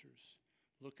some answers.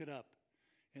 Look it up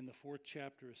in the 4th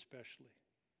chapter especially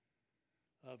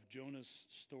of Jonah's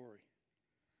story.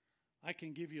 I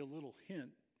can give you a little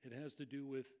hint. It has to do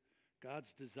with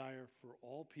God's desire for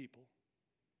all people,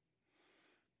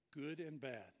 good and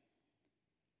bad,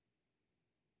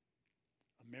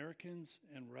 Americans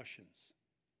and Russians,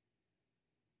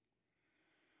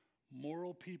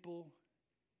 moral people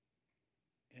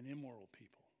and immoral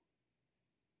people,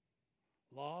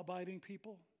 law-abiding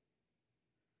people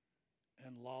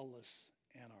and lawless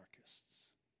anarchists.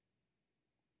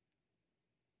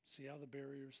 See how the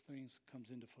barriers things comes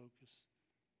into focus?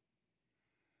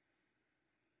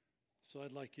 So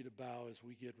I'd like you to bow as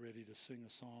we get ready to sing a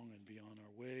song and be on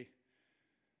our way.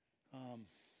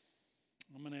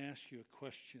 I'm going to ask you a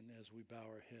question as we bow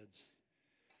our heads.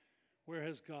 Where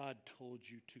has God told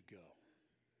you to go?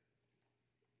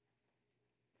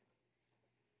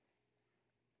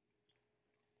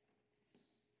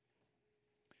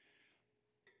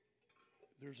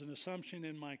 There's an assumption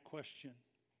in my question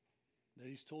that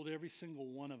he's told every single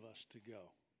one of us to go.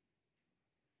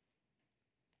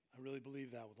 I really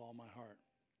believe that with all my heart.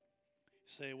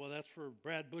 You say, well, that's for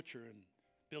Brad Butcher and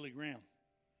Billy Graham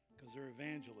because they're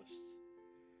evangelists.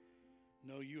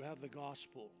 No, you have the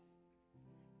gospel.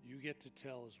 You get to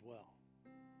tell as well.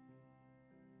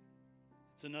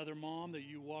 It's another mom that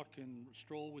you walk and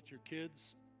stroll with your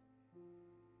kids.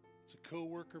 It's a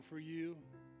coworker for you.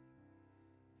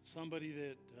 Somebody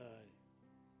that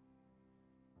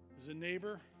is a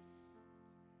neighbor,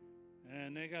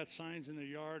 and they got signs in their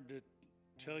yard that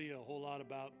tell you a whole lot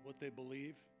about what they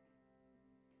believe.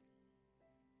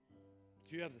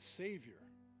 But you have the Savior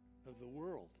of the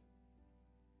world.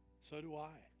 So do I.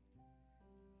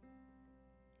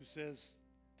 Who says,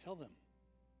 tell them.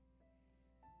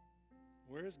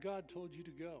 Where has God told you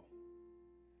to go?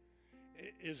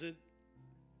 Is it,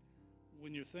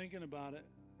 when you're thinking about it,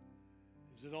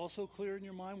 is it also clear in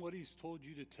your mind what he's told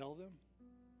you to tell them?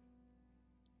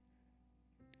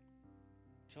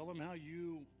 Tell them how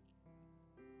you,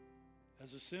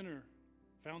 as a sinner,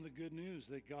 found the good news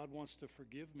that God wants to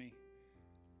forgive me.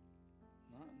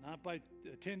 Not by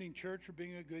attending church or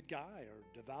being a good guy or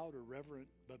devout or reverent,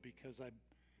 but because I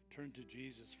turned to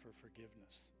Jesus for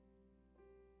forgiveness.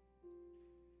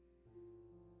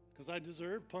 because I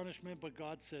deserved punishment, but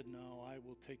God said, no, I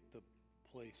will take the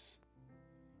place.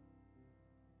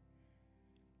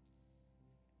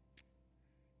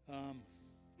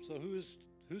 So who's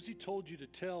he told you to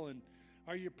tell, and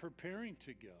are you preparing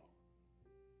to go?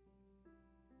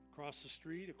 Across the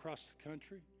street, across the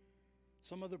country,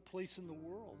 some other place in the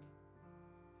world?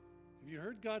 Have you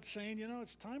heard God saying,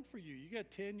 it's time for you. You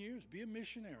got 10 years, be a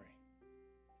missionary.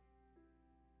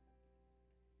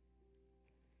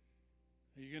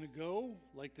 Are you going to go,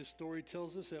 like this story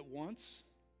tells us, at once?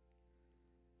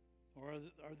 Or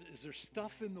is there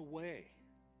stuff in the way?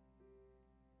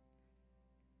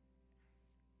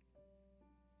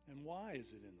 And why is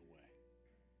it in the way?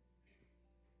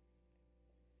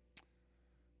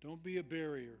 Don't be a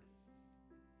barrier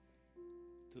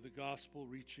to the gospel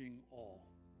reaching all.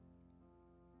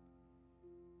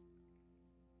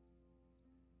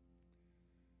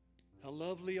 How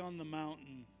lovely on the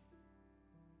mountain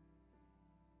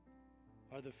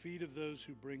are the feet of those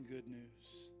who bring good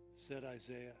news, said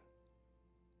Isaiah.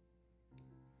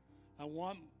 I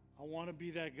want to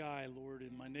be that guy, Lord,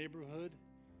 in my neighborhood,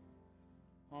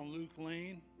 on Luke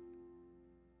Lane,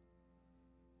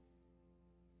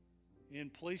 in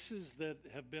places that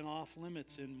have been off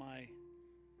limits in my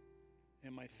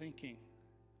thinking.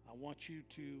 I want you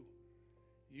to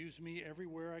use me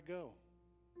everywhere I go.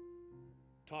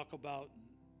 Talk about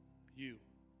you.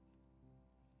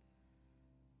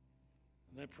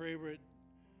 And I pray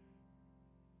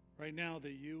right now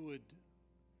that you would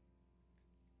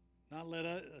not let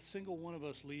a single one of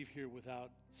us leave here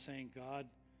without saying, God,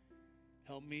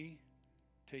 help me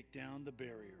take down the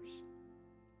barriers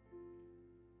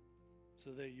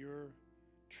so that your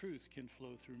truth can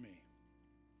flow through me.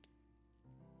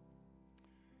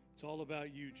 It's all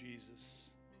about you,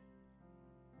 Jesus.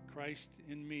 Christ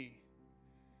in me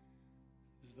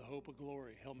is the hope of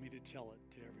glory. Help me to tell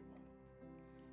it to everyone.